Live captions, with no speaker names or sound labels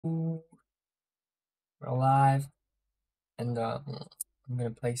We're alive, and I'm gonna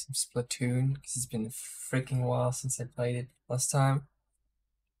play some Splatoon because it's been a freaking while since I played it last time,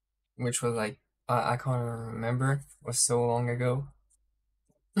 which was like I can't remember. It was so long ago.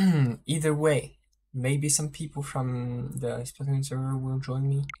 Either way, maybe some people from the Splatoon server will join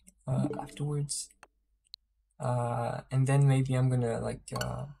me afterwards, and then maybe I'm gonna like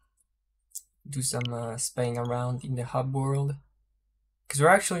do some spying around in the hub world because we're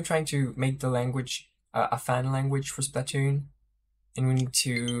actually trying to make the language a fan language for Splatoon. And we need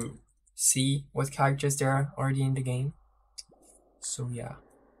to see what characters there are already in the game. So yeah,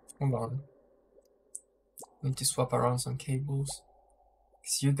 hold on. Need to swap around some cables.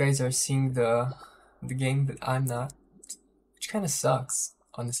 Because you guys are seeing the game, but I'm not. Which kind of sucks,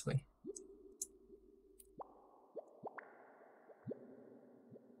 honestly.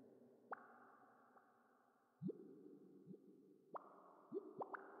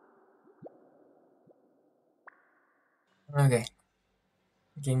 Okay.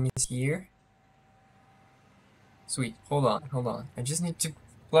 The game is here. Sweet. Hold on. I just need to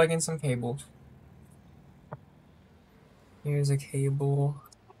plug in some cables. Here's a cable.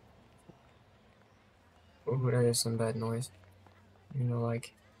 Oh, that is some bad noise. You know,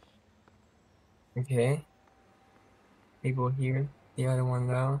 like. Okay. Cable here. The other one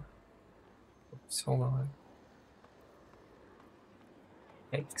down. Oops, hold on.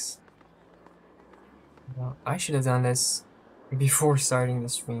 Thanks. Well, I should have done this before starting the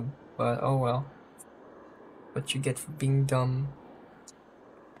stream, but oh well. What you get for being dumb.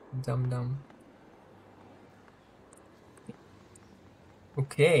 Dumb.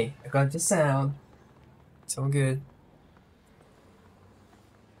 Okay, I got the sound. It's all good.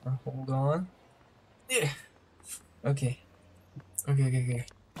 Hold on. Yeah. Okay. Okay.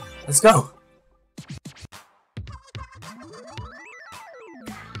 Let's go!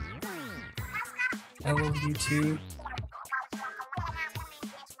 Hello, YouTube.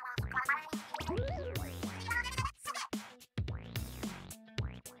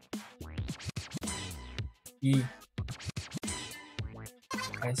 Yeah.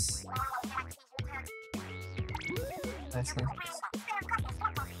 Nice. Nice. Nice.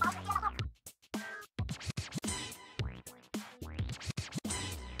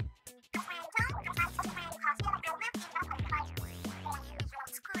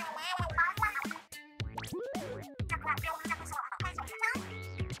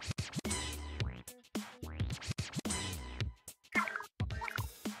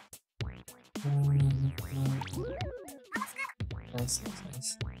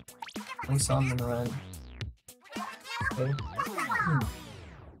 I saw him run. Okay.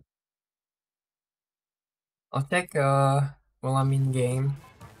 I'll check while I'm in game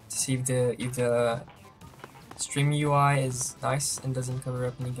to see if the stream UI is nice and doesn't cover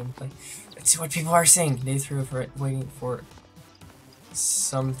up any gameplay. Let's see what people are saying. They threw for it, waiting for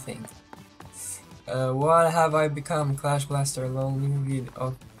something. What have I become? Clash Blaster, lol, new vid,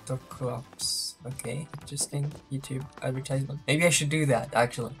 Octoclops. Okay, interesting. YouTube advertisement. Maybe I should do that,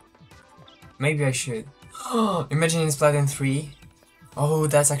 actually. Maybe I should. Imagine in Splatoon 3. Oh,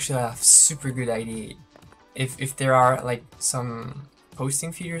 that's actually a super good idea. If there are like some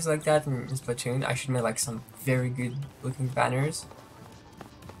posting features like that in Splatoon, I should make like some very good looking banners.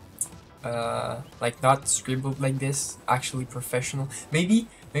 Like not scribbled like this, actually professional. Maybe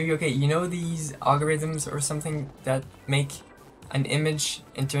okay, you know these algorithms or something that make an image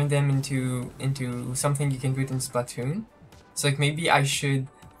and turn them into something you can put in Splatoon? So like maybe I should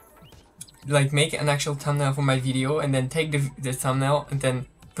like make an actual thumbnail for my video and then take the thumbnail and then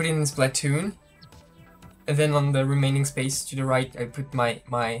put it in Splatoon, and then on the remaining space to the right I put my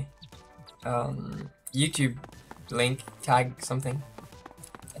YouTube link, tag, something.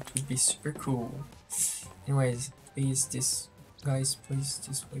 That would be super cool. Anyways, please display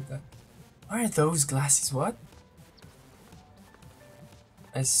that. What are those glasses? What?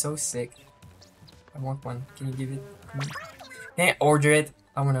 That's so sick. I want one. Can you give it? Can I order it?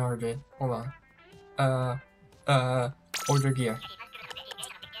 I wanna order it. Hold on. Order gear.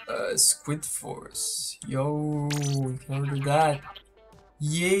 Squid Force. Yo, you can order that.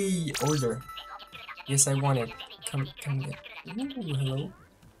 Yay, order. Yes, I want it. Come get. Ooh,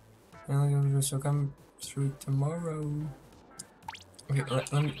 hello. So come through tomorrow. Okay,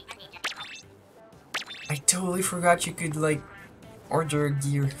 let me. I totally forgot you could like order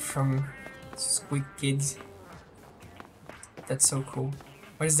gear from Squid Kids. That's so cool.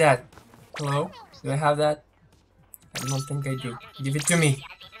 What is that? Hello? Do I have that? I don't think I do. Give it to me.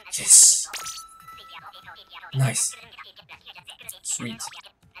 Yes. Nice. Sweet.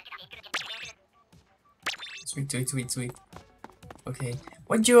 Sweet. Okay.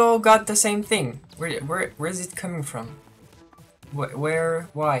 What, you all got the same thing? Where's it coming from? Where?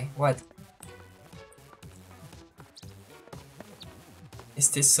 Why? What? Is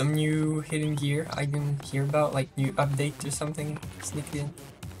this some new hidden gear I didn't hear about? Like new update or something sneaked in?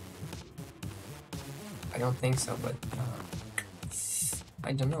 I don't think so, but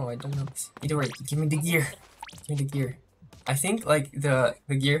I don't know. Either way, give me the gear. Give me the gear. I think like the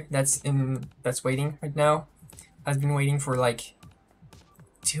gear that's waiting right now has been waiting for like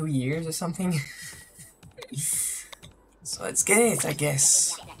 2 years or something. So let's get it, I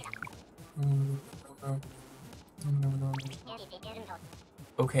guess.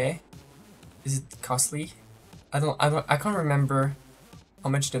 Okay. Is it costly? I can't remember how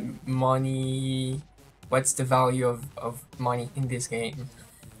much the money, what's the value of money in this game.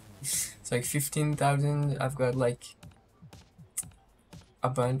 It's like 15,000. I've got like a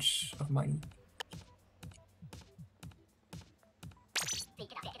bunch of money.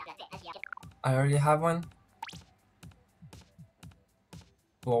 I already have one.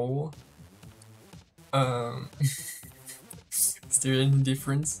 Lol. Is there any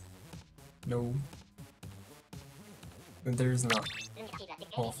difference? No. There is not.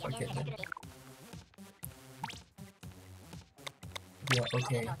 Oh, forget it. Yeah,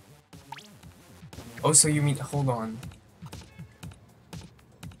 okay. Oh, so you mean, hold on.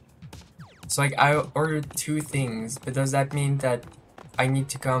 So like, I ordered 2 things, but does that mean that I need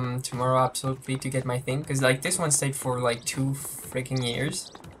to come tomorrow absolutely to get my thing? Because like, this one stayed for like 2 freaking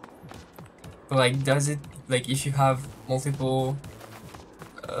years. But like, does it, like, if you have multiple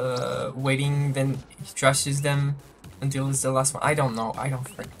waiting, then he trushes them until it's the last one? I don't know. I don't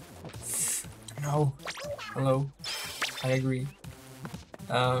freaking know. Hello. I agree.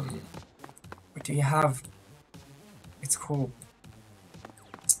 What do you have? It's cool.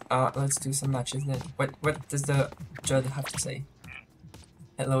 Let's do some matches then. What does the Judd have to say?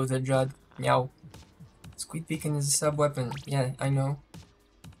 Hello there, Judd. Meow. Squid Beacon is a sub-weapon. Yeah, I know.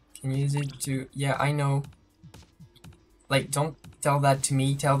 Can use it to... Yeah, I know. Like, don't tell that to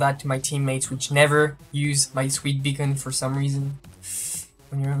me. Tell that to my teammates, which never use my Squid Beacon for some reason.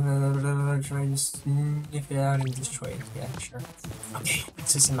 When you're trying to sniff it out and destroy it. Yeah, sure. Okay,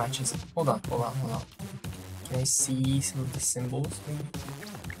 let's do some matches. Hold on. Can I see some of the symbols, maybe?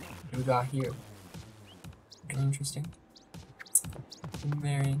 What do we got here? Very interesting.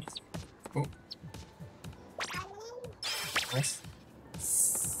 Very interesting. Oh. Nice.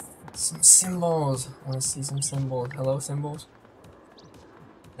 Some symbols. I want to see some symbols. Hello, symbols?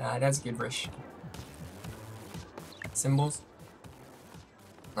 Nah, that's gibberish. Symbols?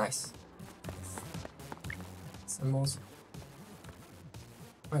 Nice. Symbols.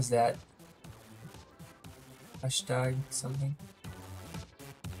 What's that? Hashtag something.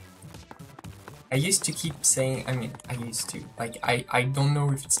 I used to keep saying, like, I don't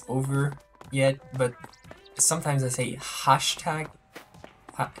know if it's over yet, but sometimes I say hashtag.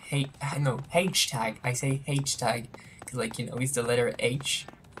 H-tag. I say H-tag, because, like, you know, it's the letter H,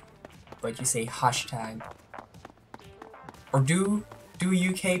 but you say hashtag. Or do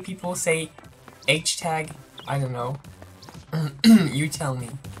UK people say H-tag? I don't know. You tell me.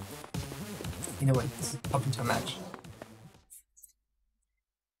 Either way, let's hop into a match.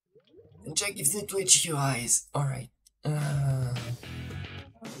 And check if the Twitch UIs. Alright.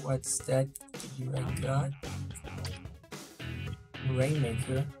 What's that gear I got?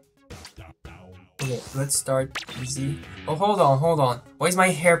 Rainmaker. Okay, let's start easy. Oh, hold on. Why is my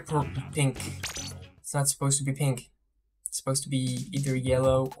hair pink? It's not supposed to be pink. It's supposed to be either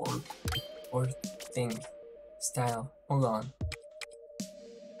yellow or thing. Style. Hold on.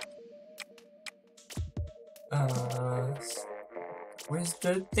 Where's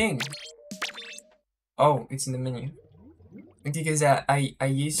the thing? Oh, it's in the menu. Because I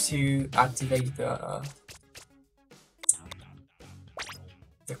used to activate the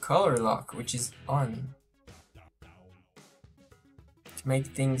color lock, which is on, to make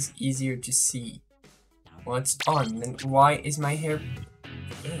things easier to see. Well, it's on, then why is my hair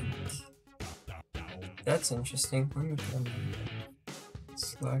pink? That's interesting. Let me put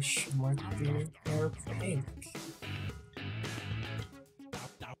slash marker hair pink.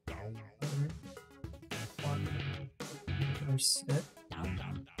 Set.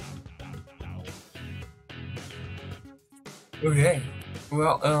 Okay.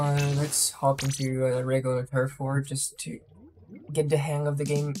 Well, let's hop into a regular turf war just to get the hang of the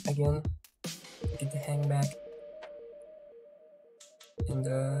game again. Get the hang back. And,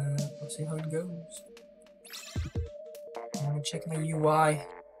 we'll see how it goes. Let me check my UI.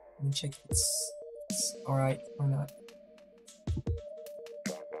 Let me check if it's alright or not.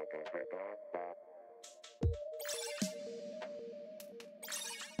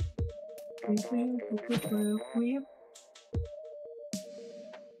 How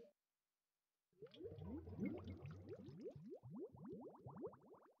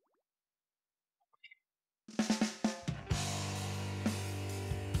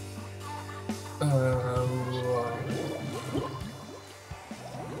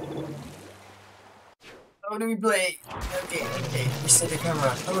do we play? Okay, okay. Reset the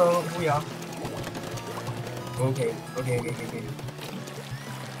camera. Hello, we are. Okay. Hold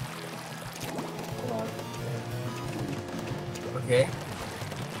on. Okay.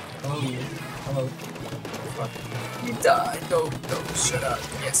 Hello, you. Hello. Fuck. You died. No, shut up.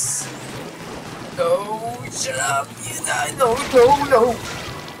 Yes. No, shut up. You died. No.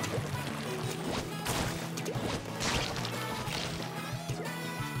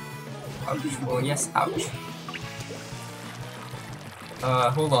 Ouch. Oh, yes, ouch.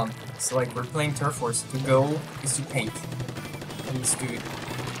 Hold on. So, like, we're playing Turf Wars. To go is to paint. And let's do it.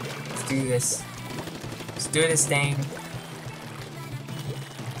 Let's do this. Let's do this thing.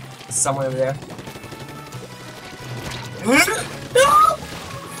 Someone over there. No!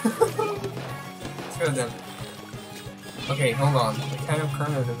 Two of them. Okay, hold on. They're kind of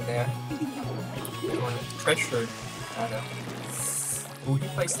cornered over there. I want to treasure. I don't know. Oh, he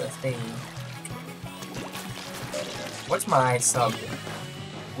placed that thing. What's my sub?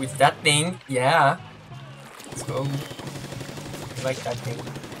 With that thing? Yeah. Let's go. I like that thing.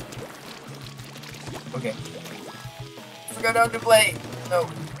 Okay. Forgot how to play. No.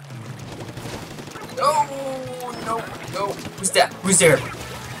 No. Who's that? Who's there?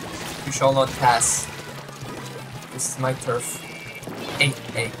 You shall not pass. This is my turf.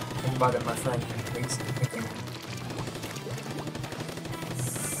 Hey. Don't bother my friend, please. Thank you.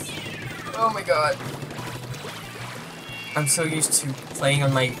 Oh my god. I'm so used to playing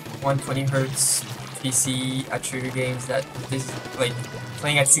on my 120Hz PC at shooter games that this, like,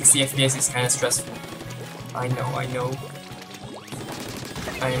 playing at 60 FPS is kind of stressful. I know.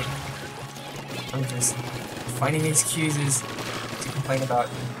 I'm just finding excuses to complain about.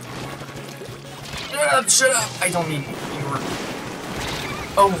 Shut up! I don't need your...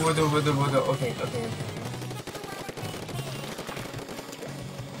 Oh, Voodoo. Okay.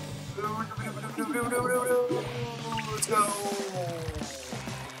 Let's go!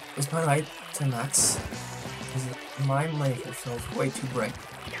 Is my light to max? Because my monitor feels way too bright.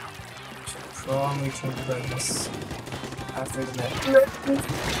 I should probably change the brightness after the match.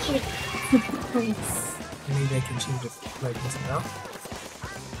 Maybe I can change the brightness now.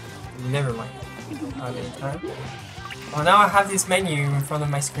 Never mind. Not any time. Oh, now I have this menu in front of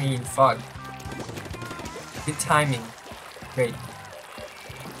my screen. Fuck. Good timing. Great.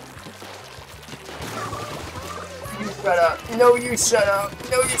 You shut up. No, you shut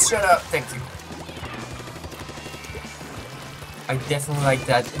up. Thank you. I definitely like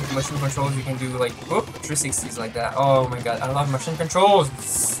that motion controls. You can do like, whoop, 360s like that. Oh my god, I love motion controls.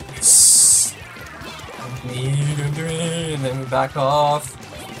 Yes. And then we back off.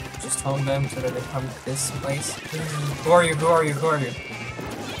 Just tone them so that they come to this place. Who are you?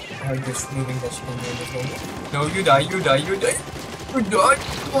 I'm just moving that you can do this game. No, you die.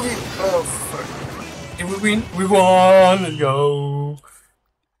 Oh, fuck. Did we win? We won! Let's go!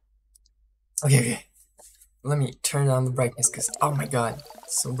 Okay. Let me turn down the brightness, because, oh my god,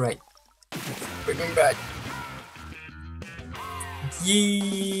 it's so bright. Freaking bright.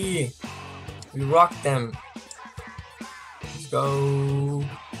 Yeah! We rocked them. Let's go.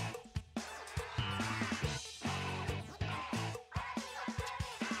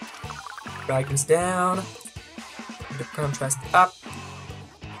 Brightness down. The contrast up.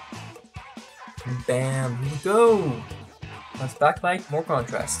 Bam, here we go. Let's backlight, more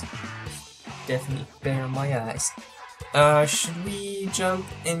contrast. Definitely better in my eyes. Should we jump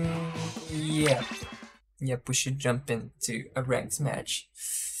in? Yep, we should jump into a ranked match.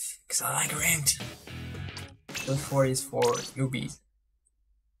 Cause I like ranked. The 4 is for newbies.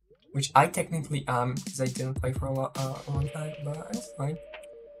 Which I technically am, because I didn't play for a long time, but it's fine.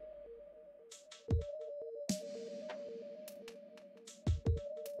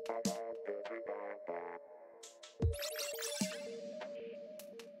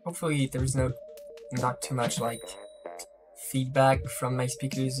 Hopefully there's not too much like feedback from my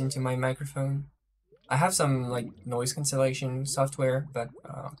speakers into my microphone. I have some like noise cancellation software, but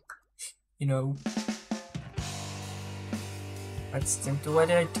you know, that's simply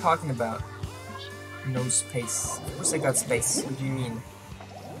what I'm talking about. No space. Of course I got space. What do you mean?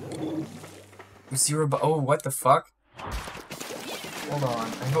 Zero. Oh, what the fuck? Hold on.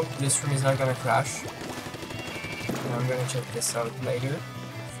 I hope this room is not gonna crash. I'm gonna check this out later.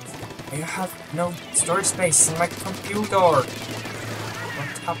 I have no storage space in my computer.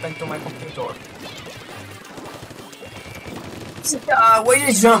 What happened to my computer? Where did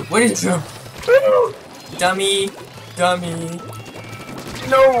it jump? Where did it jump? Dummy. Dummy.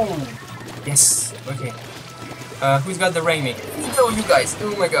 No! Yes. Okay. Who's got the Rainmaker? No, you guys.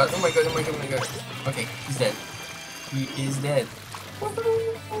 Oh my god. Oh my god. Oh my god. Oh my god. Okay, he's dead. He is dead.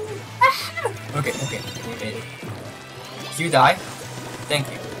 Okay, okay. We made it. You die. Thank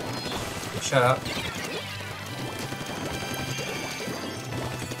you. Shut up.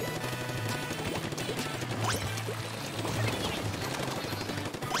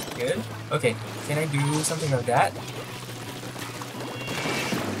 Good. Okay, can I do something like that?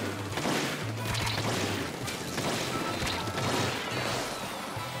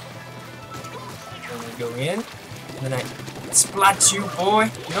 Go in, and then I splat you, boy.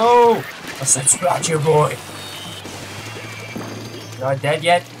 No, I said splat you, boy. Not dead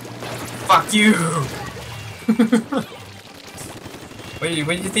yet. Fuck you. What do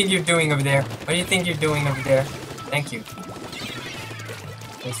you think you're doing over there? What do you think you're doing over there? Thank you.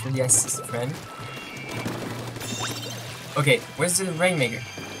 Thanks for the assist, friend. Okay, where's the Rainmaker?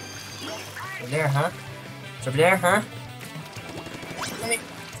 Over there, huh? It's over there, huh?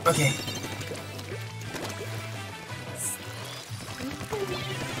 Okay.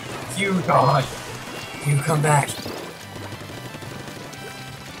 You, God! You come back!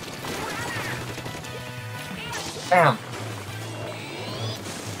 Bam!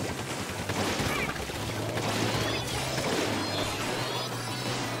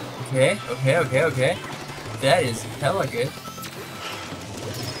 Okay, okay, okay, okay. That is hella good.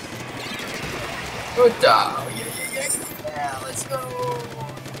 Good dog! Yeah, let's go!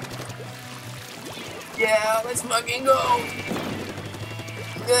 Yeah, let's fucking go!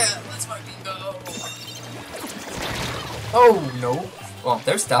 Yeah, let's fucking go! Oh, no. Well,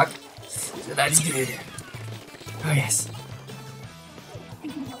 they're stuck. So that's good. Oh, yes.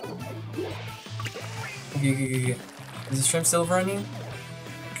 Okay. Is the shrimp still running?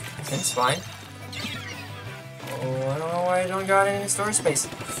 I think it's fine. Oh, I don't know why I don't got any storage space.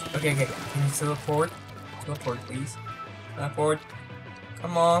 Okay. Can you teleport? Teleport, please. Teleport.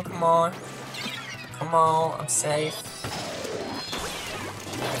 Come on. Come on, I'm safe.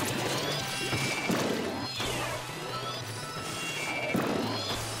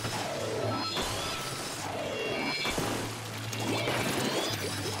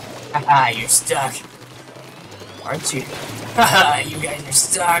 Haha, you're stuck. Aren't you? Haha, you guys are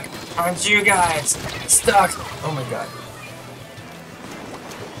stuck. Aren't you guys stuck? Oh my god.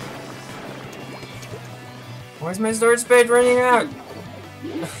 Where's my storage space running out?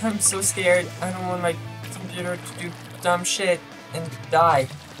 I'm so scared. I don't want my computer to do dumb shit and die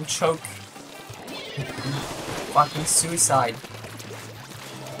and choke. Fucking suicide.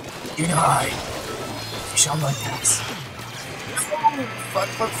 You die. You shall not pass. Fuck.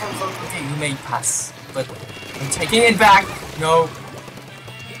 Okay, you may pass, but I'm taking it back. No.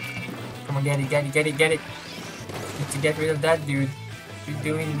 Come on, get it. Need to get rid of that dude. You're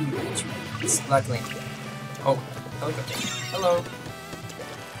doing spluttering. Oh, hello.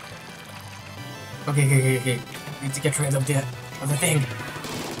 Okay. Need to get rid of the thing.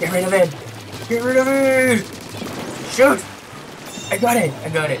 Get rid of it. Shoot! I got it.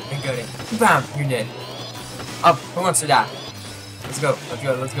 Bam! You're dead. Up. Who wants to die? Let's go.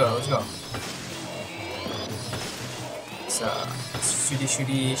 So,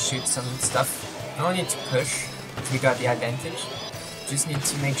 shoot some stuff. No need to push. We got the advantage. Just need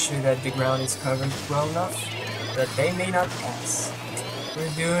to make sure that the ground is covered well enough that they may not pass. What are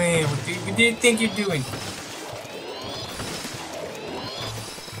you doing? What do you think you're doing?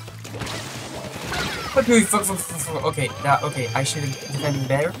 Okay, I should have defended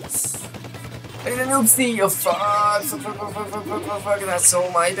better. I didn't oopsie! Oh fuck! That's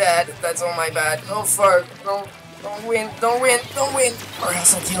all my bad. Oh fuck! Don't win! Or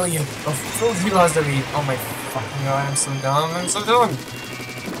else I'll kill you. Oh, he lost the lead. Oh my fucking god! I'm so dumb.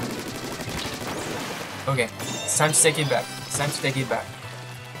 Okay, it's time to take it back.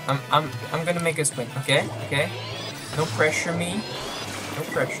 I'm gonna make us win. Okay. No pressure me. No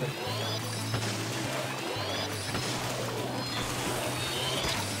pressure.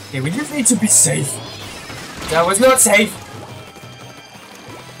 Okay, we just need to be safe. That was not safe.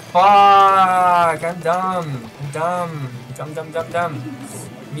 Fuck, I'm dumb. Dumb.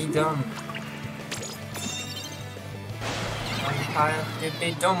 Me dumb. I have to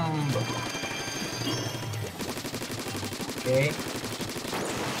be dumb. Okay.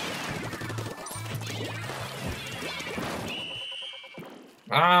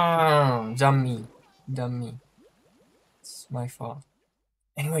 Ah, dummy. It's my fault.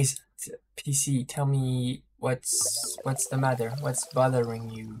 Anyways, PC, tell me What's the matter? What's bothering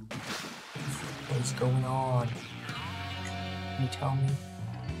you? What's going on? Can you tell me?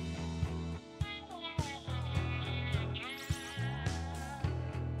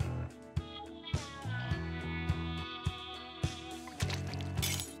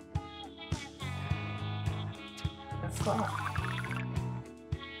 The fuck?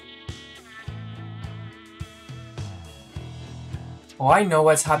 Oh, I know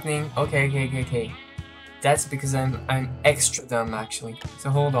what's happening. Okay. That's because I'm extra dumb actually.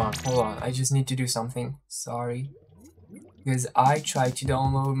 So hold on. I just need to do something. Sorry. Because I tried to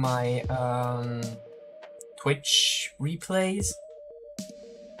download my Twitch replays,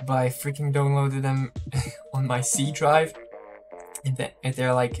 but I freaking downloaded them on my C drive, and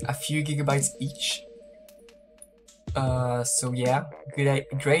they're like a few gigabytes each. So yeah,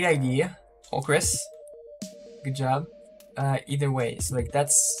 great idea. Oh, Chris, good job. Either way, so like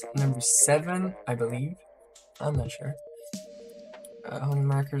that's number 7, I believe. I'm not sure. How many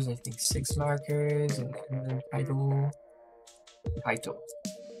markers? I think 6 markers, and then title.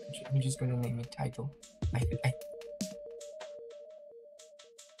 I'm just gonna name it title.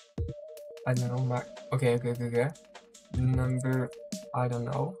 I don't know. Okay. Number, I don't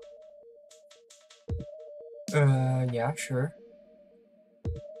know. Yeah, sure.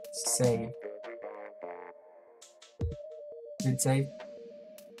 Save. Did it save?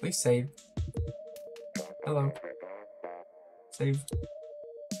 Please save. Hello. Save.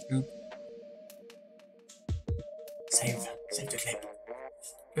 Oop. Save the clip.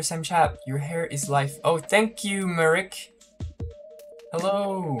 Your Sam Chap, your hair is life. Oh, thank you, Merrick.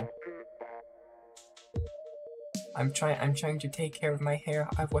 Hello. I'm trying to take care of my hair.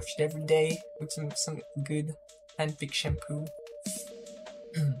 I wash it every day with some good handpicked shampoo.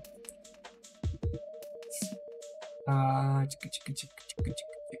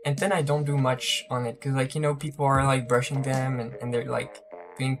 And then I don't do much on it, because like, you know, people are like brushing them and they're like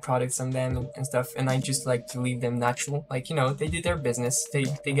putting products on them and stuff, and I just like to leave them natural. Like, you know, they do their business, they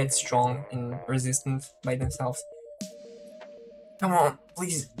get strong and resistant by themselves. Come on,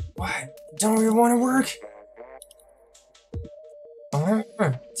 please. What? Don't you want to work?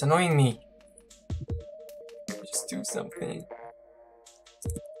 It's annoying me. Just do something.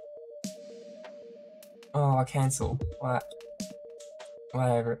 Oh, cancel. What?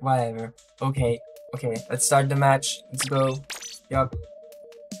 Whatever. Okay, let's start the match. Let's go. Yup.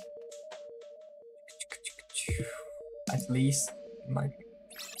 At least my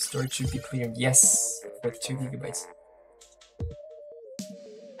storage should be clear. Yes, for 2 gigabytes.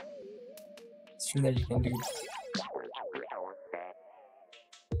 It's true that you can do.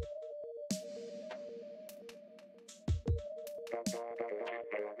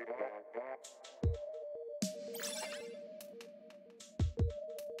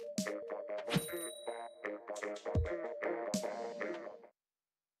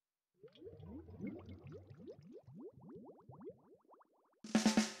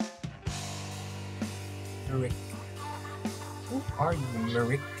 Merrick. Who are you,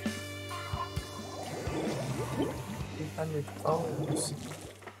 Merrick? 300 followers.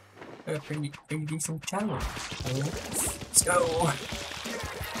 A pretty decent channel. Let's go!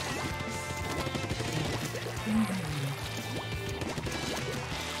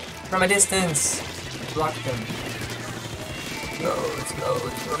 From a distance! Block them. Let's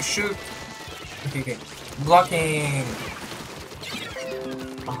go, shoot! Okay. Blocking!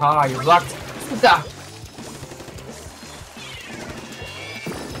 Aha, you're blocked!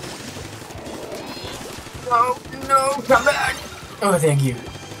 No, come back! Oh, thank you.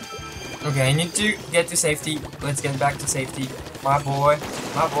 Okay, I need to get to safety. Let's get back to safety. My boy.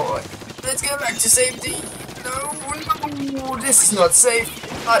 Let's get back to safety. No, this is not safe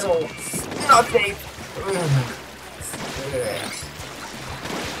at all. Not safe.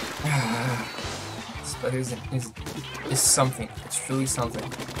 Splatoon is something. It's really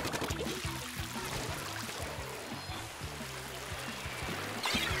something.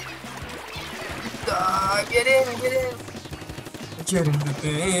 Get in! Get in the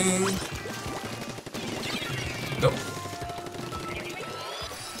thing! No.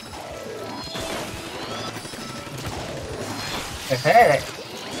 Hey!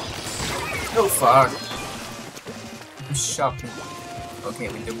 No fuck! I'm shocked. Okay,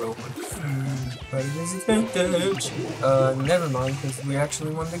 with the rope. But it is advantage! Never mind, because we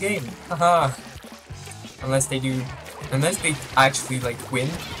actually won the game. Haha! Unless they actually like win.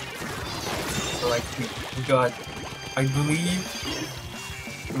 So like we got, I believe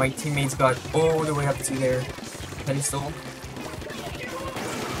my teammates got all the way up to their pedestal.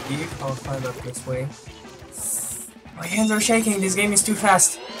 I'll climb up this way. My hands are shaking, this game is too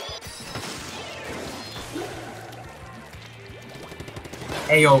fast.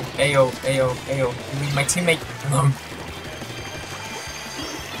 Ayo, ayo, ayo, ayo. Leave my teammate alone.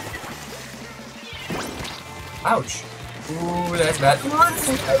 Ouch. Ooh, that's bad.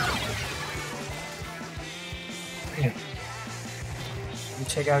 Yeah. You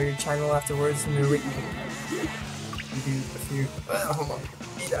check out your channel afterwards and you hold on.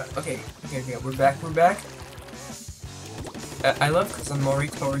 Okay, we're back. I love because on Mori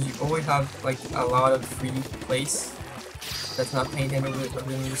Towers you always have like a lot of free place that's not painted on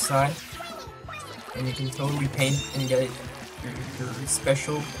the side, and you can totally paint and get your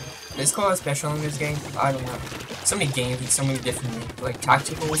special. It's called a special in this game. I don't know. So many games with so many different like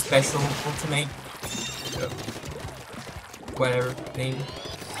tactical, special, ultimate, whatever name.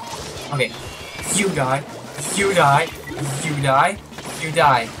 Okay, you die. You die. You die. You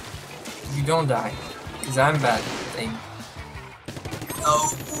die. You don't die, because I'm bad at aim.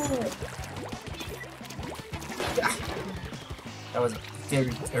 Oh! That was a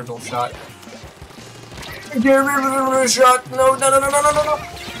very terrible shot. Terrible shot! No! Okay.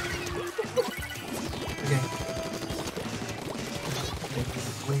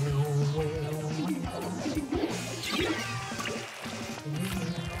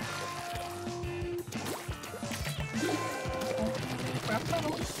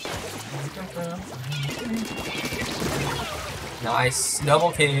 Nice,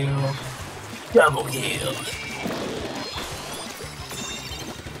 double kill. Double kill.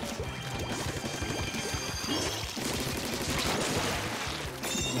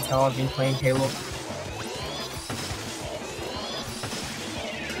 You can tell I've been playing Halo.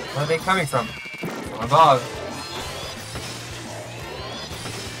 Where are they coming from? From above.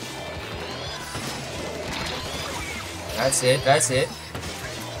 That's it.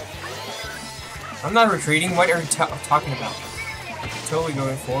 I'm not retreating. What are you talking about? Totally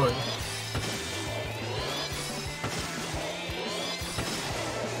going forward.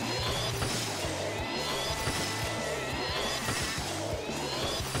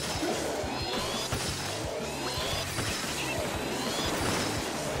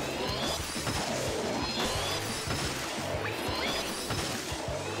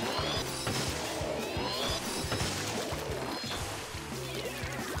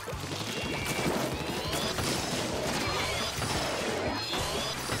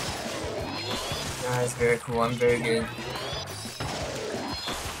 That's very cool. I'm very good.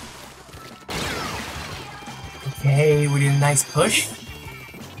 Okay, we did a nice push.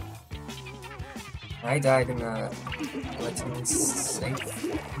 I died in a Splatoon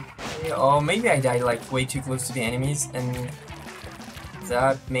safe. Oh, maybe I died like way too close to the enemies, and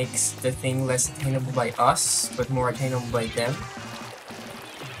that makes the thing less attainable by us, but more attainable by them.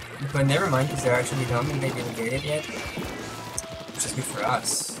 But never mind, because they're actually dumb and they didn't get it yet. Which is good for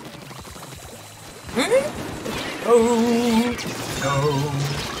us. Oh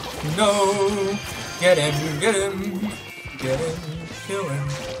no! Get him! Kill him!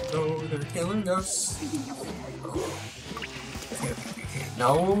 No, they're killing us. Okay.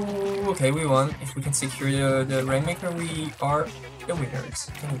 No. Okay, we won. If we can secure the Rainmaker, we are the winners.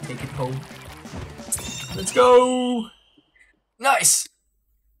 Can we take it home? Let's go! Nice.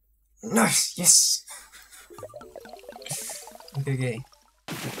 Yes. Okay.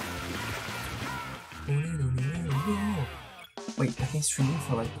 Wait, I think streaming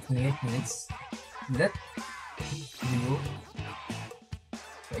for like 28 minutes. Is that real?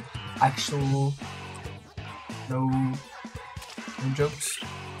 Like actual no jokes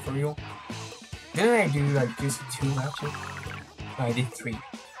for real? Didn't I do like just 2 matches? No, I did 3.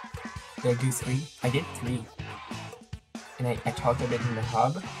 Did I do 3? I did 3. And I talked a bit in the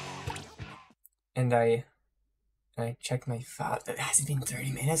hub. And I checked my file. Has it been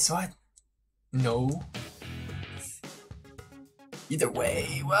 30 minutes? What? No. Either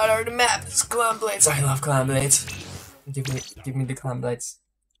way, what are the maps? Clan Blades. I love Clan Blades. Give me the Clan Blades.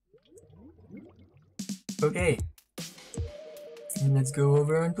 Okay. And let's go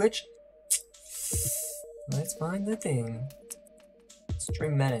over on Twitch. Let's find the thing.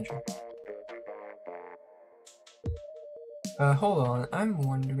 Stream manager. Hold on. I'm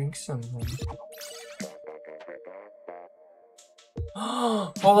wondering something.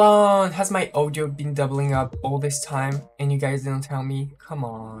 Hold on, has my audio been doubling up all this time and you guys didn't tell me? Come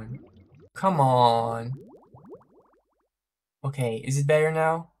on. Okay, is it better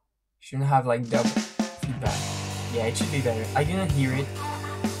now? Shouldn't have like double feedback. Yeah, it should be better. I didn't hear it.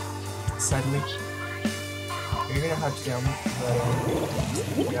 Sadly. You're gonna have to tell me, but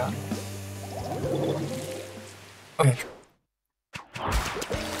yeah. Okay.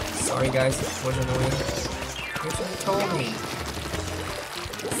 Sorry guys, it was annoying. You should have told me.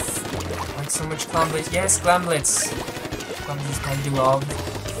 Like so much Clan Blitz. Yes, Clan Blitz. comes this might be love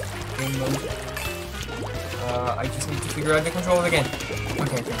game mode. I just need to figure out the controls again.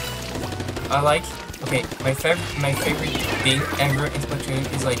 Okay. Okay, my favorite thing ever in Splatoon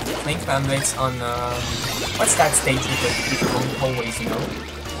is like playing Famblades on what's that stage with the long hallways, you know?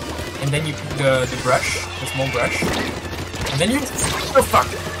 And then you pick the brush, the small brush, and then you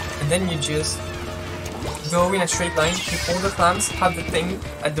and then you just go in a straight line, pick all the clams, have the thing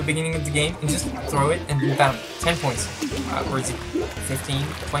at the beginning of the game, and just throw it, and bam, 10 points. Or is it 15,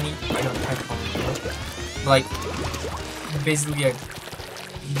 20? I don't know. Like basically you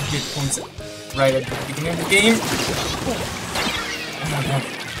get points right at the beginning of the game.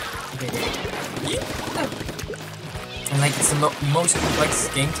 And like it's the most complex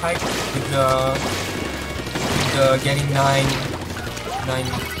game type with the getting 9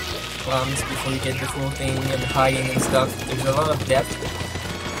 clams before you get the full thing and hiding and stuff. There's a lot of depth.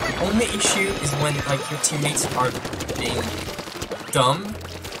 The only issue is when like your teammates are being dumb.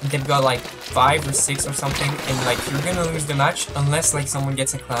 They've got like 5 or 6 or something, and like you're gonna lose the match unless like someone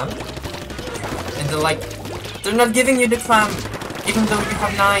gets a clam. And they're not giving you the clam, even though you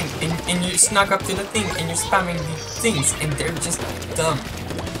have 9, and you snuck up to the thing, and you're spamming the things, and they're just dumb,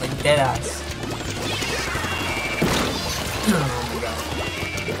 like dead ass. Oh my god.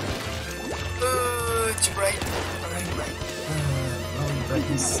 It's right.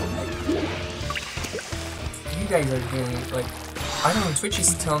 You guys are doing like. I don't know, Twitch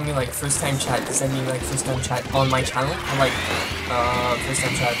is telling me like first time chat. Does that mean like first time chat on my channel? Or like first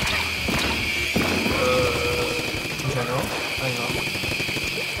time chat in general? I don't know.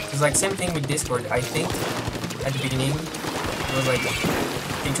 It's like same thing with Discord. I think at the beginning it was like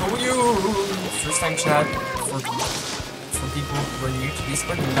they told you first time chat for people who are new to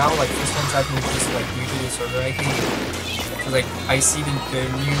Discord, and now like first time chat means just like new to the server, I think. So like I see the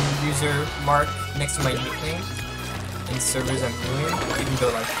new user mark next to my nickname in servers I'm doing, even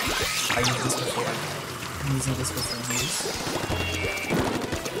though like I use this before. I'm using this for some use.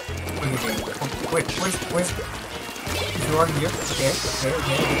 Wait, where's you are here? Okay.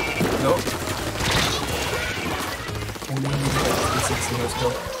 No. And then you have 360 no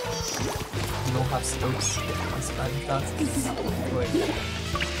scope. No half scopes. I'm spamming that. Wait.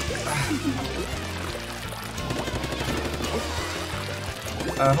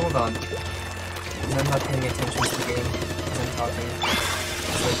 Hold on. I'm not paying attention to the game as I'm talking.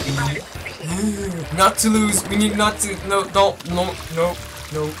 It's like, we need not to lose. We need not to. No.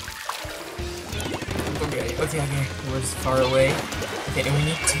 Okay. We're just far away. Okay, and we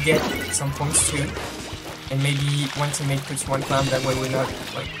need to get some points too. And maybe one teammate puts one clam. That way we're not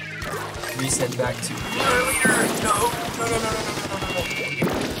like reset back to earlier. No.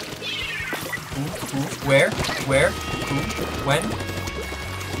 Who? Where? Who? When?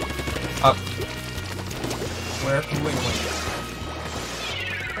 Up. Where? Who? When?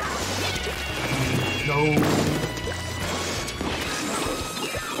 No.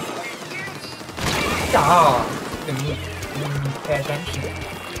 Ah! Didn't pay attention.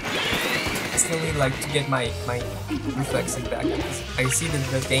 I still need like to get my reflexes back because I see the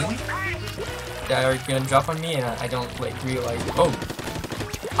thing that are gonna drop on me and I don't like realize. Oh,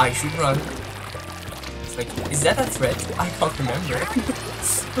 I should run. It's like, is that a threat? I can't remember.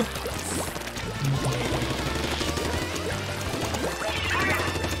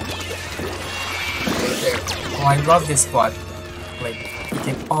 Oh, I love this spot. Like, you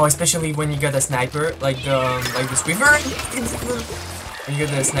can. Oh, especially when you got a sniper, like the Swiffer. When you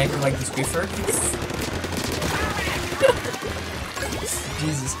get the sniper, like the Swiffer.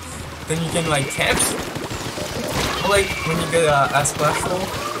 Jesus. Then you can like camp. Or like when you get a splash roll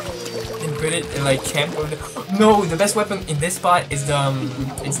and put it in like camp over the. No, the best weapon in this spot is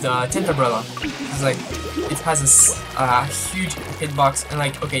the tent umbrella. It's like it has a huge hitbox and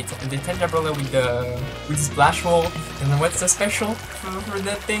like okay, the tent umbrella with the splash roll, and then what's the special for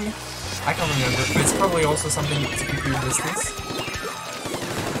that thing? I can't remember, but it's probably also something to keep your distance.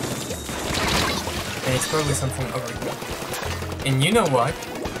 And it's probably something over here. And you know what?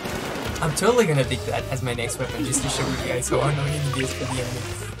 I'm totally gonna take that as my next weapon just to show you guys how annoying it is for the enemy.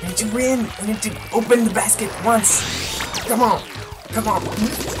 We need to win! We need to open the basket once! Come on! Come on!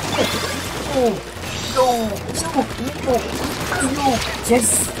 Oh! No! No! Yes!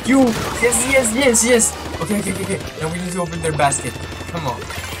 You! Yes! Okay. Now we need to open their basket. Come on.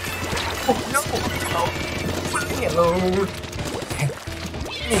 Oh no! Leave me alone!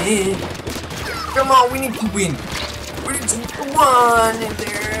 Come on, we need to win! We need to one in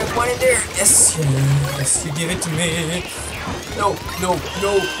there! Yes! You give it to me! No!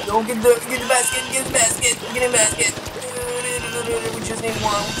 Get the basket! Get the basket! We just need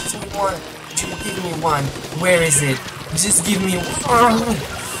one! Just give me one! Where is it? Just give me.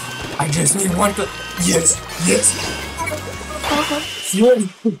 I just need one. Yes, yes.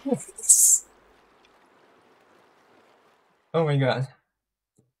 Yes. Oh my god.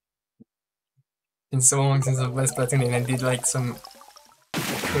 Been so long since I've played Splatoon and I did like some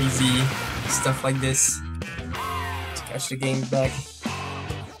crazy stuff like this to catch the game back.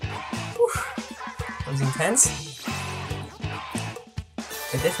 Whew. That was intense.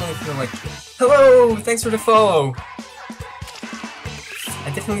 I definitely feel like... Hello! Thanks for the follow!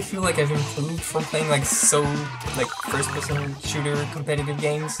 I definitely feel like I've improved from playing like first-person shooter competitive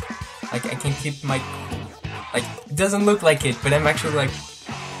games. Like I can keep my... Like, it doesn't look like it, but I'm actually like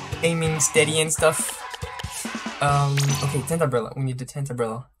aiming steady and stuff. Okay, tent umbrella. We need the tent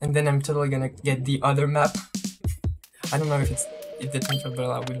umbrella. And then I'm totally gonna get the other map. I don't know if the tent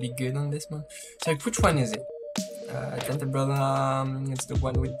umbrella would be good on this one. So which one is it? Tent umbrella, it's the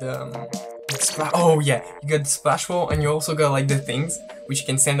one with the splash. Oh yeah, you got the splash wall and you also got like the things which you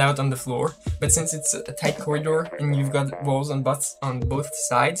can send out on the floor. But since it's a tight corridor and you've got walls on both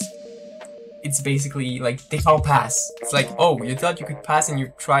sides, it's basically like they all pass. It's like, oh, you thought you could pass and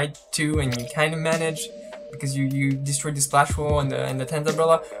you tried to and you kind of managed because you destroyed the splash wall and the tent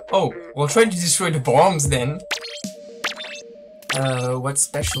umbrella. Oh, well, try to destroy the bombs then. What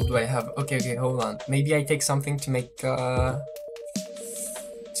special do I have? Okay, hold on. Maybe I take something to make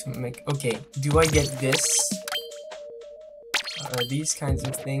okay, do I get this? These kinds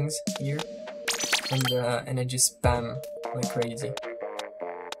of things here, and I just spam like crazy.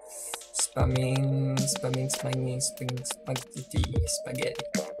 Spamming, spaghetti.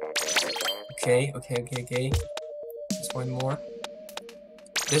 Okay. Just one more.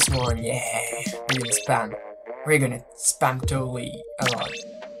 This one, yeah. We're gonna spam. We're gonna spam totally a lot.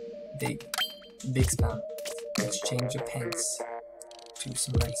 Big spam. Let's change the pens to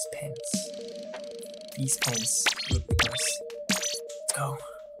some nice pens. These pens look nice. Let's go.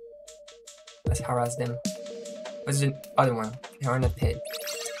 Let's harass them. What's the other one? They're on a pit.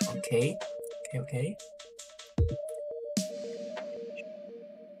 Okay.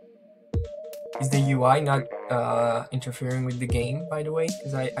 Is the UI not interfering with the game, by the way?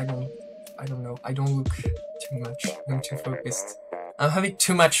 Because I don't know. I don't look too much. I'm too focused. I'm having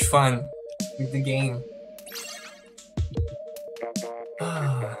too much fun with the game.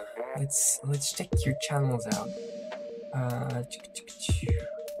 Let's check your channels out.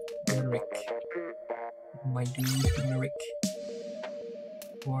 Rick. My dude, Rick.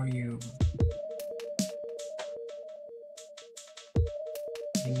 Who are you?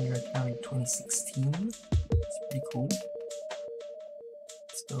 Getting your account in 2016. It's pretty cool.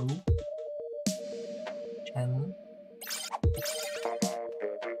 Let's go. Channel.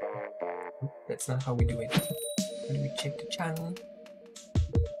 That's not how we do it. How do we check the channel?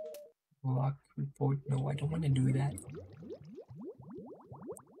 Lock report. No, I don't want to do that.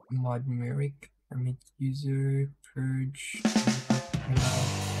 Mod Merrick. Permit user. Purge.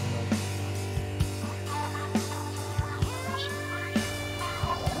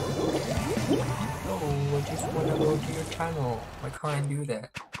 I just want to go to your channel. Why can't I do that?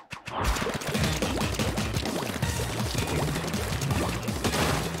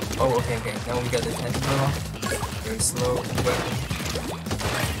 Oh, okay. Now we got the tentacle. Very slow weapon.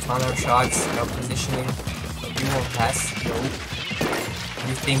 Ton of shots, no positioning. You won't pass. No.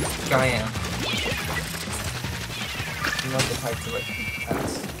 You think I am? I'm not the type to let you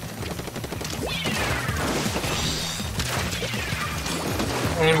pass.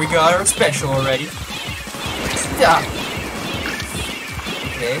 And we got our special already. Stop!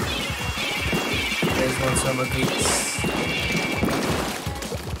 Okay. There's one summer beats.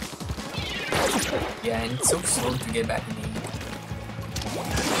 Yeah, and it's so slow to get back in the game.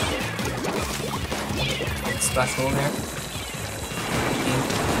 Special there.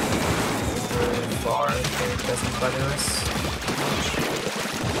 Far, it doesn't bother us.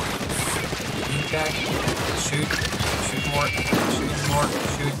 Back. Shoot more.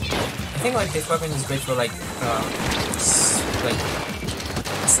 I think like this weapon is great for like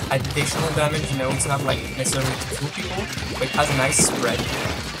additional damage. You know, it's not like necessarily to kill people, but it has a nice spread.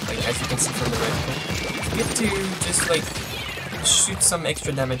 Like as you can see from the reticle, you get to just like shoot some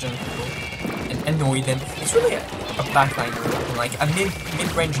extra damage on people and annoy them. It's really a backline weapon, like a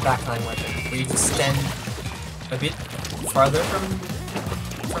mid-range backline weapon, where you just stand a bit farther from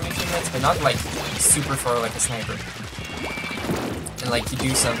your teammates, but not like super far like a sniper. And like you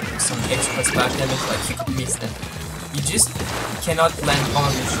do some extra splash damage, like you could miss them. You just cannot land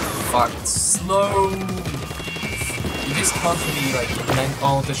on this fucked slow. You just can't really like land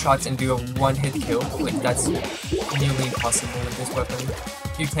all the shots and do a one-hit kill. Like that's nearly impossible with this weapon.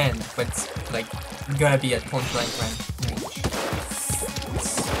 You can, but like you gotta be at point-blank range.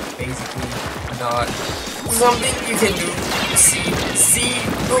 It's basically not something you can do. See.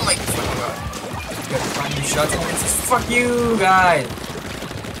 Oh my god. You gotta find your shots and it's just fuck you guys.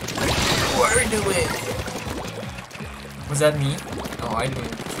 What are you doing? Was that me? Oh, I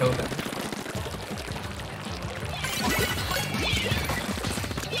didn't kill them.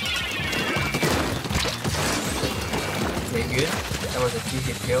 Okay, good. That was a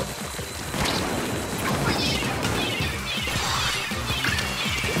 2-hit kill.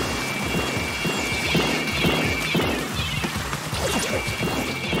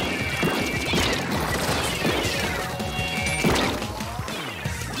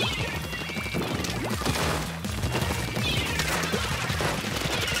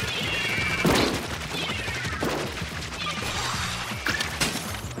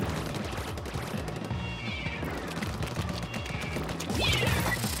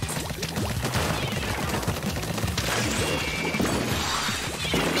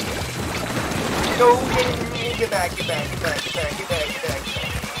 No, get back. Okay,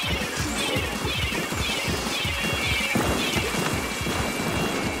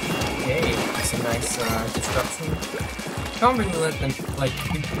 that's a nice disruption. Can't really let them, like,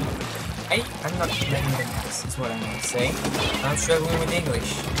 I'm not letting them pass, is what I'm gonna say. I'm struggling with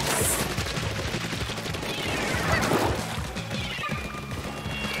English.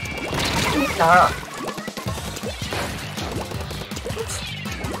 Ah!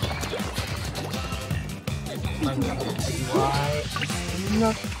 Why?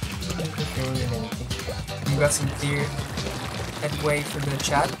 Not doing anything. You got some clear headway for the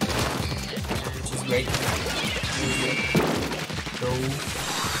chat, which is great. So, you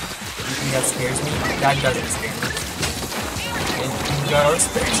think that scares me? That doesn't scare me. And you got our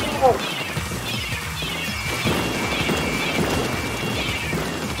space. Oh!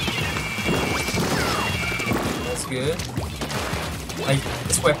 That's good. Like,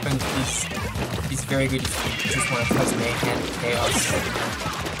 this weapon is very good if you just want to cause mayhem and chaos.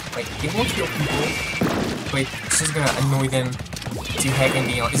 Like, it won't kill people, but it's just gonna annoy them to heck and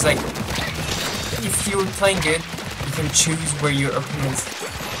beyond. It's like, if you're playing good, you can choose where your opponents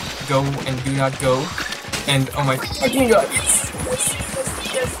go and do not go. And oh my fucking god, yes!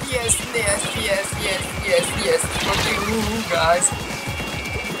 Okay, guys.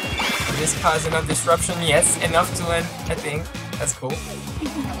 This caused enough disruption, yes, enough to end, I think. That's cool.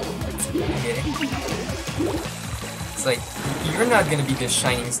 I get it. It's like, you're not gonna be the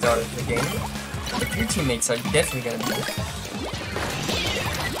shining star of the game, but your teammates are definitely gonna be.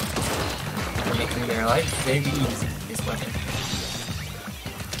 They're making their life very easy with this weapon.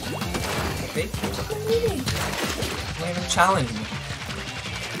 They don't even challenge me.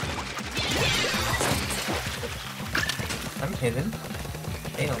 I'm hidden.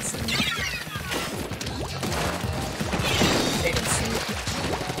 They don't see me. They don't see me.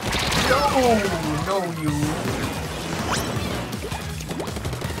 No, you.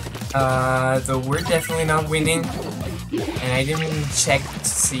 So we're definitely not winning, and I didn't even check to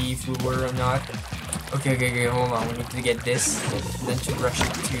see if we were or not. Okay, hold on. We need to get this, and then to rush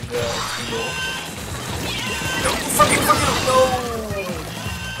it to the goal. No, fucking no!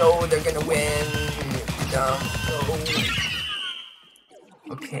 No, they're gonna win. No.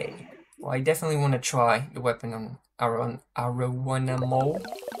 Okay. Well, I definitely want to try the weapon on Arowana Mole.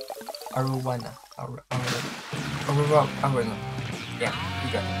 Arowana. Yeah,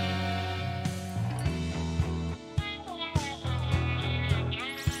 you got it.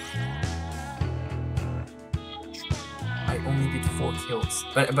 I only did 4 kills,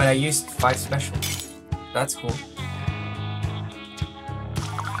 but I used 5 specials. That's cool.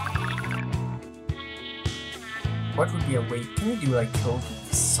 What would be a way? Can you do like kill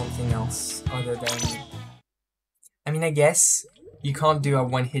with something else other than? I mean, I guess you can't do a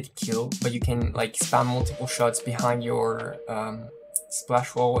one-hit kill, but you can like spam multiple shots behind your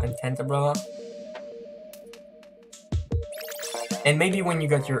splash wall and tent umbrella. And maybe when you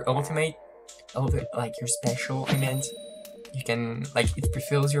got your ultimate, like your special, I meant, you can like it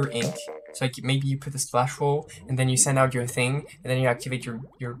refills your ink. So like maybe you put a splash wall and then you send out your thing and then you activate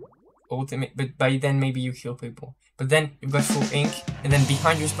your ultimate. But by then maybe you kill people. But then you've got full ink and then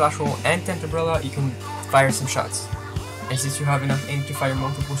behind your splash wall and tent umbrella you can fire some shots. And since you have enough ink to fire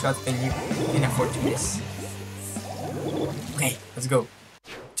multiple shots, then you can afford to miss. Okay, let's go.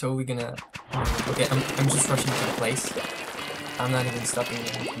 Totally gonna. Okay, I'm just rushing to the place. I'm not even stopping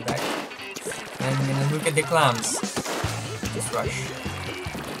and looking back. And I'm gonna look at the clams. Just rush.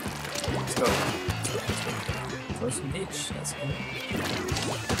 Let's go. Close ditch, that's cool.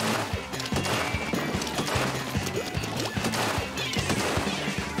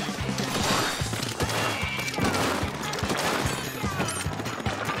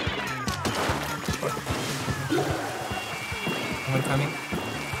 Someone coming?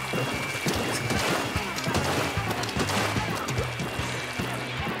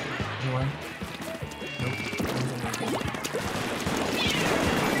 Anyone? Nope.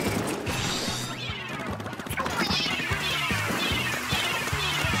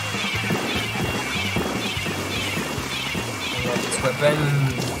 Weapon.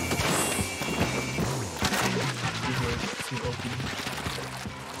 Too OP.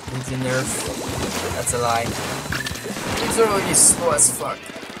 Needs a nerf. That's a lie. He's already slow as fuck.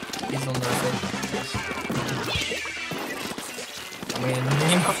 Please don't nerf it. Am I gonna bring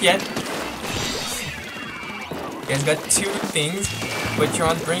him up yet? You guys got 2 things, but you're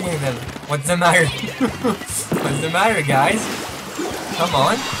not bringing them. What's the matter? What's the matter, guys? Come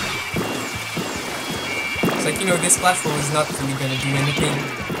on. It's like, you know, this flash roll is not really gonna do anything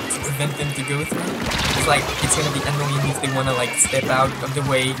to prevent them to go through. It's like, it's gonna be annoying if they wanna like step out of the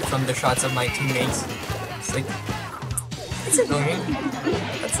way from the shots of my teammates. It's like, it's annoying.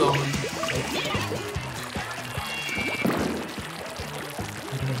 That's all.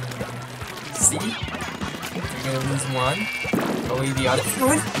 See? You're gonna lose one. Probably the other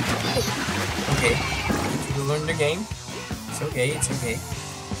one. Okay. You learn the game. It's okay, it's okay.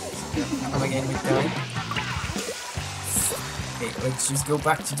 Come again with time. Okay, let's just go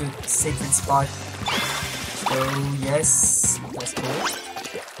back to the sacred spot. So yes, that's cool.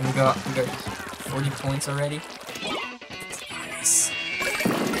 And we got 40 points already. Nice.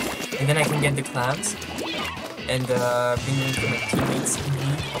 And then I can get the clams and bring them to my teammates in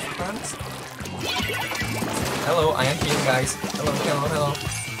need of clams. Hello, I am here, guys. Hello, hello, hello.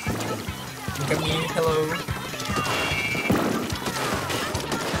 Look at me, hello.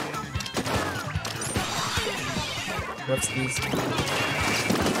 What's this?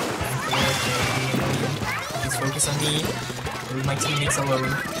 Please focus on me. Leave my teammates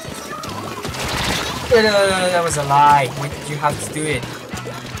alone. No, that was a lie. Why did you have to do it? I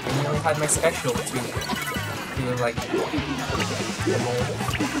only had my special to like them all.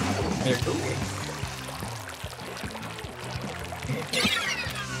 There, okay.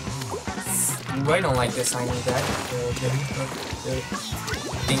 Ooh, I don't like the sign of that. The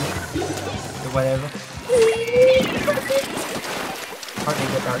thing. The whatever. Okay,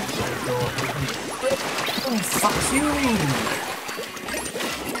 get out. Oh, fuck you!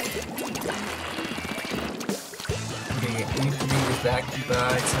 Okay, we need to bring this back,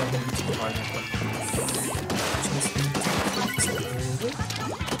 but it's not gonna be too hard.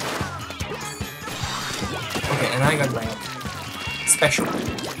 Okay, and I got my special.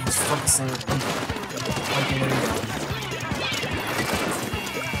 Just focusing on getting it down.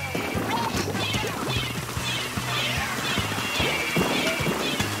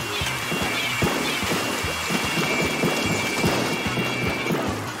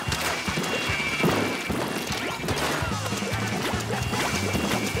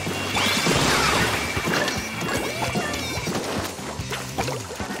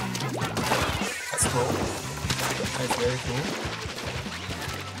 That's very cool.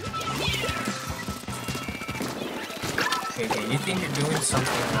 Okay, you think you're doing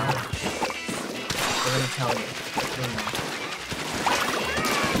something now? I'm gonna tell you.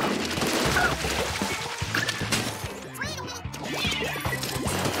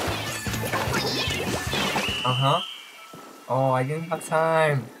 Uh-huh. Oh, I didn't have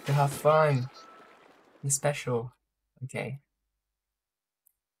time to have fun. It's special. Okay.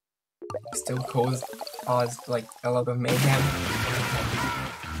 Still caused like a lot of mayhem.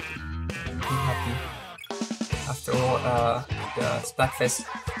 I'm happy. After all, the Splatfest,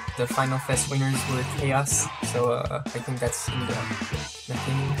 the final fest winners were chaos, so I think that's in the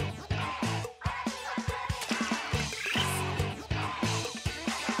thing.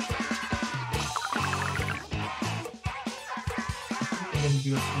 I'm gonna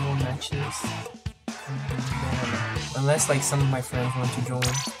do a few more matches, unless like some of my friends want to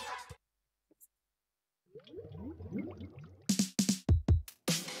join.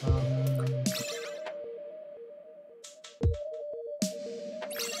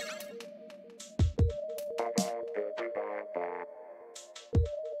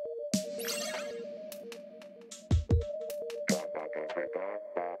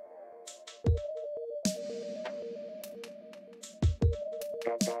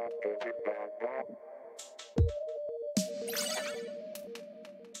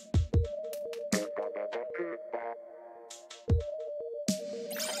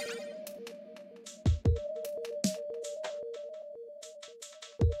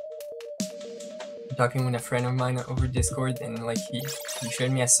 talking with a friend of mine over Discord, and like he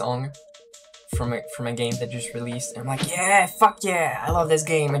showed me a song from a game that just released, and I'm like, yeah, fuck yeah, I love this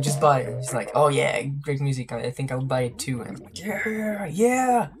game, I just bought it. And he's like, oh yeah, great music, I think I'll buy it too. And I'm like,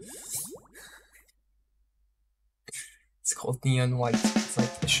 yeah. It's called Neon White. It's like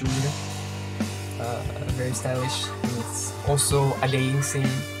a shooter, very stylish. And it's also a dating sim,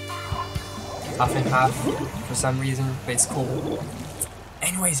 half and half for some reason, but it's cool.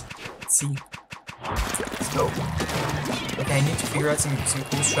 Anyways, let's see. Let's go. Okay, I need to figure out some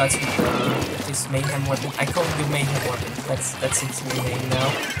cool shots with this mayhem weapon. I call it the mayhem weapon. That's its new name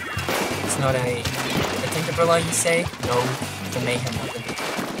now. It's not a umbrella, you say? No, the mayhem weapon.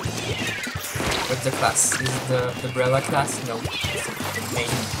 What's the class? Is it the umbrella class? No, it's the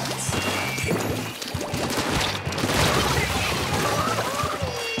mayhem class.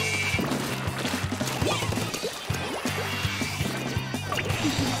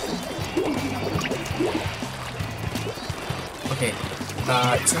 Okay,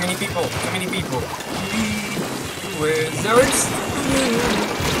 too many people. Wizards?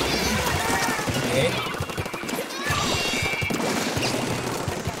 Okay.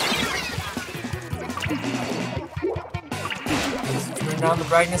 Just turn down the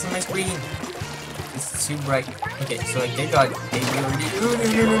brightness on my screen. It's too bright. Okay, so like they already. You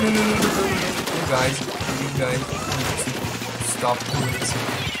guys need to stop doing this.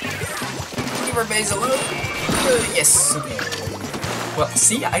 Leave our base alone. Yes. Okay. Well,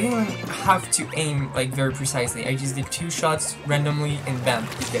 see, I didn't have to aim like very precisely. I just did 2 shots randomly, and bam,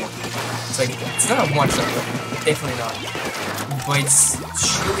 he's dead. It's like it's not a 1-shot weapon, definitely not. But it's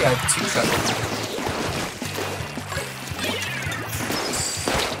surely a 2-shot weapon.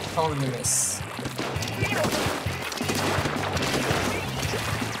 Probably miss.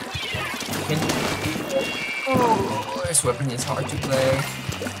 Oh, this weapon is hard to play.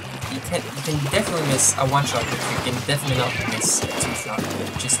 You can definitely miss a 1-shot, but you can definitely not miss a 2-shot.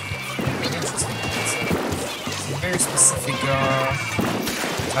 Just very interesting. It's a very specific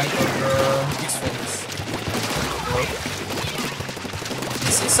type of usefulness.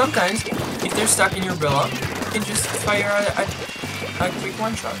 You see, sometimes if they're stuck in your umbrella, you can just fire a quick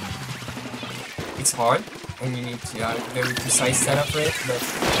 1-shot. It's hard, and you need to have a very precise setup for it, but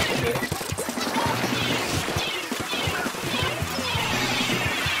good.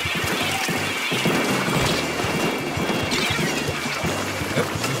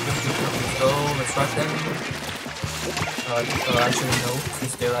 Let's rush them. Actually no,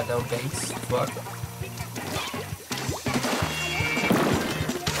 because they're at our base. Fuck.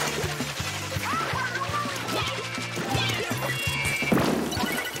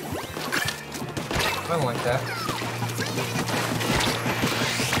 I don't like that.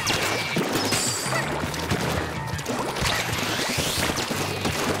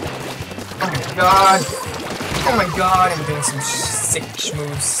 Oh my god! Oh my god, I'm doing some sick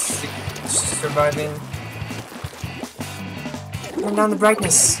moves. Surviving. Turn down the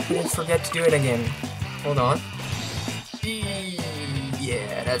brightness. I didn't forget to do it again. Hold on.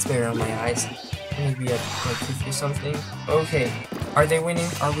 Yeah, that's better on my eyes. Maybe at like 50 something. Okay. Are they winning?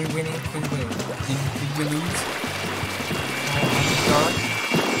 Are we winning? Who's winning? Did we lose? Oh,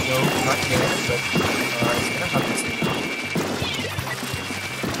 no, not yet, but it's gonna happen soon.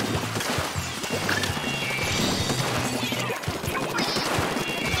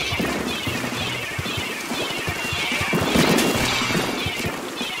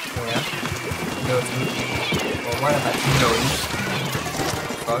 Well, why not? No.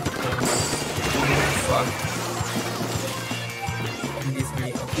 Fuck. Fuck.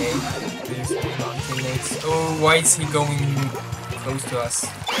 23, okay. There's not teammates. Oh, why is he going close to us?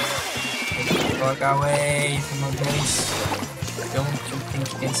 Get the fuck away from our base. Don't you think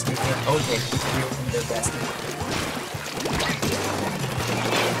you can sneak in? Okay, we opened their basket.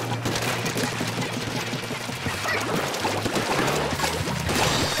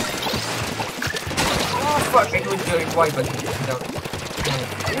 Fuck, I couldn't do it. Why? But no.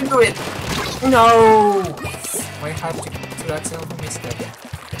 I didn't do it! No! I have to accidentally miss that.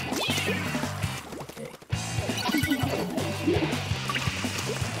 Okay.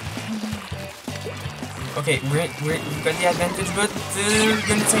 Okay, we've got the advantage, but we're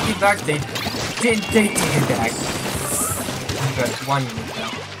gonna take it back. They take it back. We've got 1 minute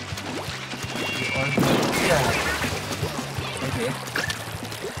now. We are good. Yeah. Okay.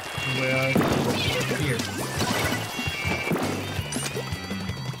 Where are you? Here.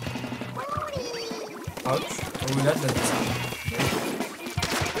 Ouch. Oh, that doesn't sound good.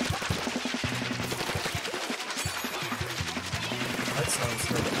 That sounds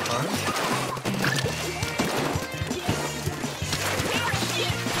like fun.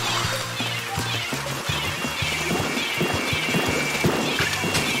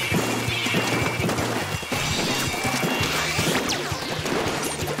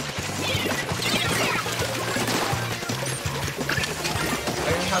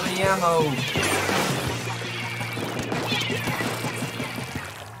 the ammo.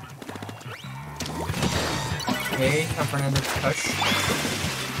 Okay, time for another push.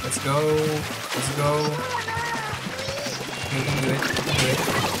 Let's go. Let's go. We can do it. We can do it.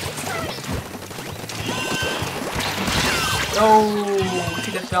 No! We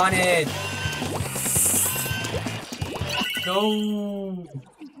should have done it! No!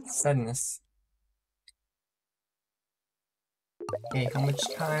 Sadness. Okay, how much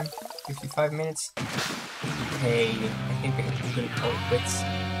time? 55 minutes? Okay, I think I'm gonna call it quits.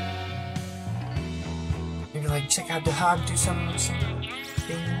 Maybe like check out the hub, do some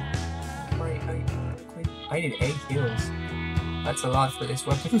thing. Right, I did 8 kills. That's a lot for this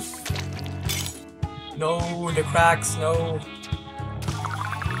weapon. No, the cracks, no.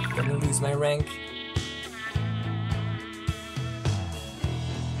 Gonna lose my rank.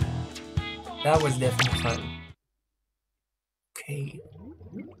 That was definitely fun. Okay.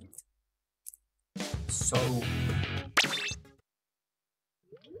 So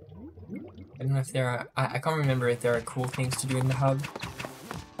I don't know if there are I can't remember if there are cool things to do in the hub.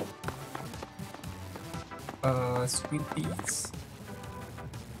 Sweet beats.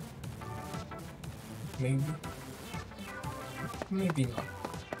 Maybe. Maybe not.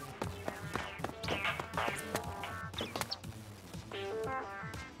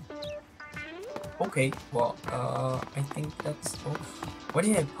 Okay, well, I think that's all. What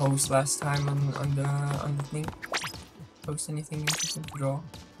did I post last time on the thing? Post anything interesting to draw?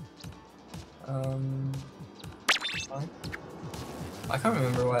 What? I can't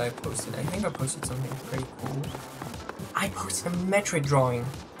remember what I posted. I think I posted something pretty cool. I posted a Metroid drawing,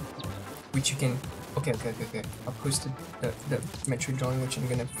 which you can. Okay. I posted the Metroid drawing, which I'm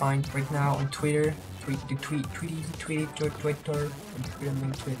gonna find right now on Twitter. Tweet Twitter,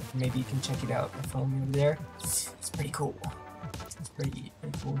 link to it. Maybe you can check it out and follow me over there. It's pretty cool. It's pretty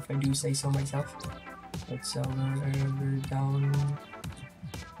cool if I do say so myself. Let's we're down.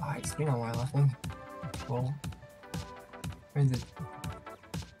 Ah, it's been a while, I think. Well, where is it?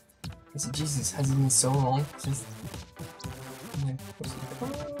 Jesus, has it been so long since?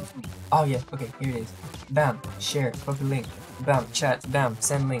 Oh yeah, okay, here it is. Bam, share, copy link. Bam, chat, bam,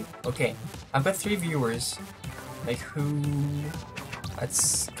 send link. Okay, I've got 3 viewers. Like who?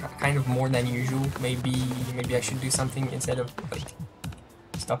 That's kind of more than usual. Maybe I should do something instead of like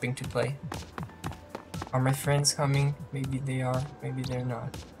stopping to play. Are my friends coming? Maybe they are. Maybe they're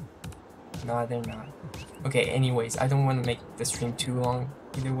not. No, they're not. Okay. Anyways, I don't want to make the stream too long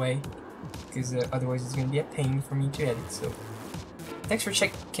either way, because otherwise it's gonna be a pain for me to edit. So. Thanks for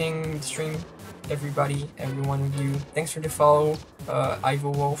checking the stream, everybody, every one of you. Thanks for the follow,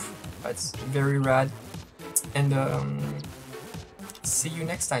 Ivo Wolf. That's very rad. And see you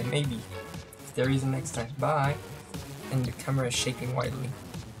next time, maybe. If there is a next time. Bye. And the camera is shaking wildly.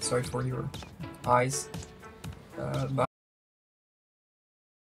 Sorry for your eyes. Bye.